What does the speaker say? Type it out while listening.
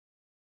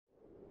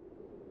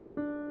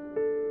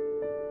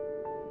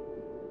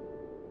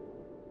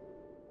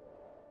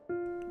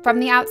From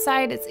the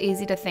outside, it's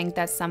easy to think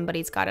that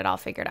somebody's got it all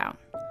figured out.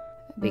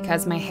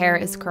 Because my hair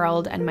is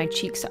curled and my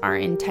cheeks are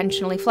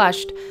intentionally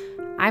flushed,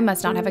 I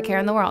must not have a care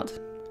in the world.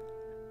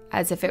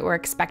 As if it were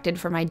expected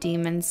for my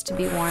demons to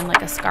be worn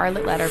like a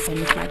scarlet letter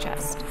pinned to my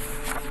chest.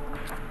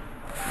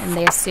 And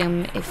they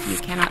assume if you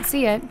cannot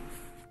see it,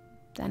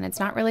 then it's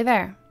not really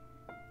there.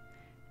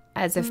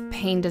 As if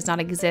pain does not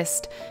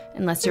exist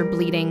unless you're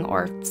bleeding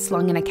or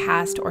slung in a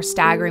cast or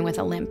staggering with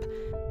a limp.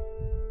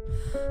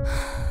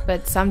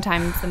 But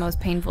sometimes the most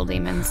painful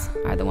demons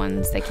are the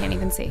ones they can't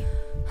even see.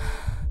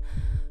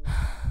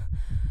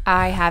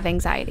 I have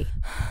anxiety.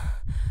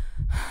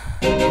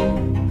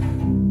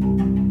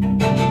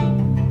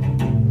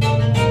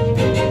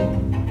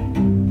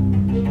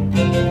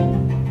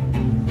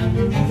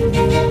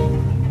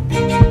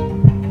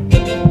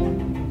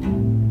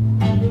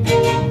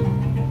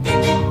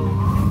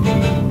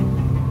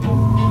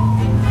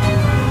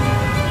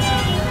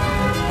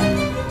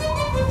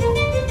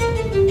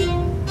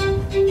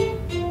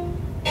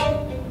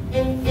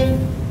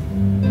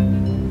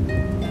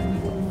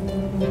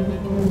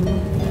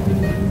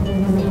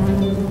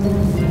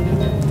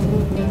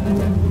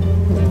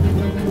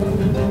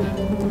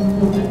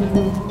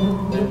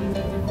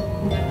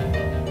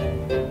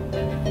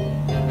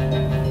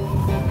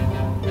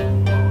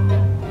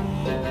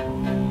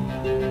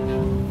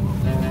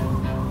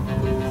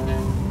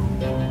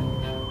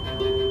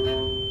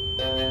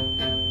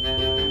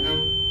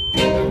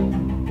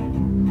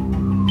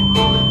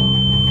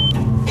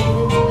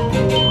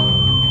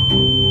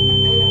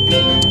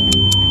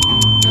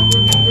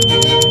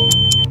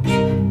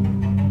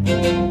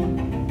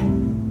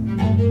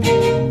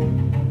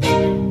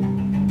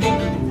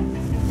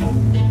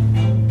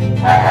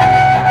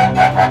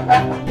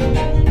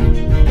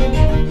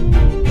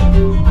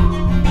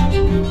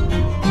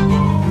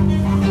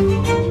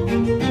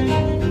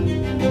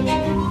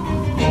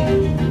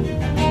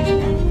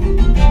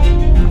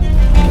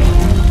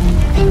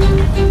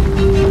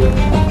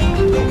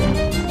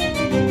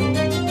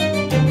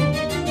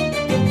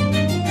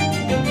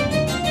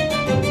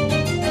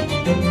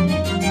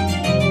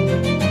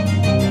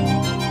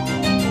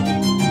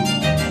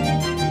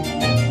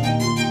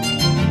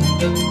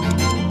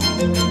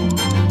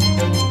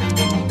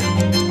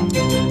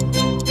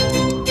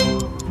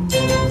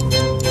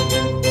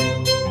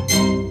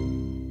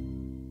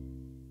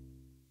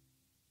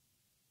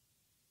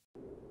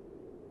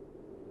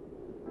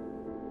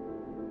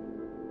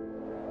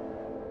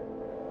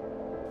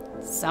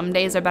 Some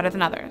days are better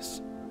than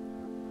others.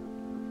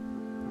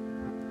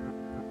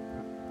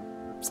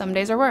 Some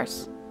days are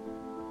worse.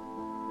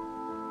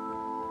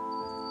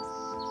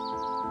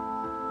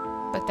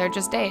 But they're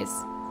just days.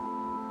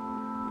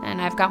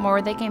 And I've got more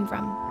where they came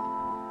from.